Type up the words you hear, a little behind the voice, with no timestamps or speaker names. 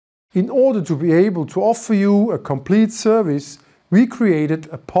In order to be able to offer you a complete service, we created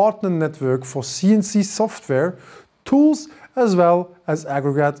a partner network for CNC software, tools as well as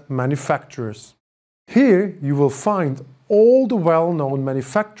aggregate manufacturers. Here you will find all the well-known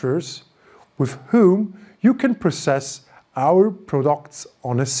manufacturers with whom you can process our products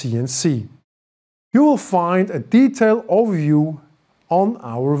on a CNC. You will find a detailed overview on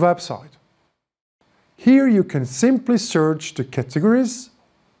our website. Here you can simply search the categories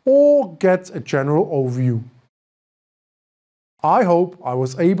or get a general overview. I hope I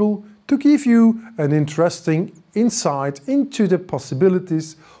was able to give you an interesting insight into the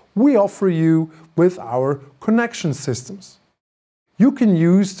possibilities we offer you with our connection systems. You can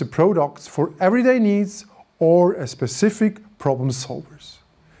use the products for everyday needs or a specific problem solvers.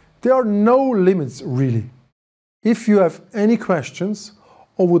 There are no limits really. If you have any questions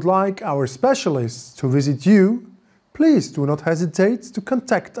or would like our specialists to visit you, please do not hesitate to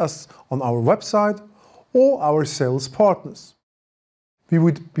contact us on our website or our sales partners. We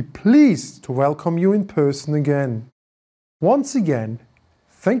would be pleased to welcome you in person again. Once again,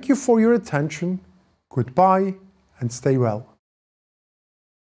 thank you for your attention, goodbye and stay well.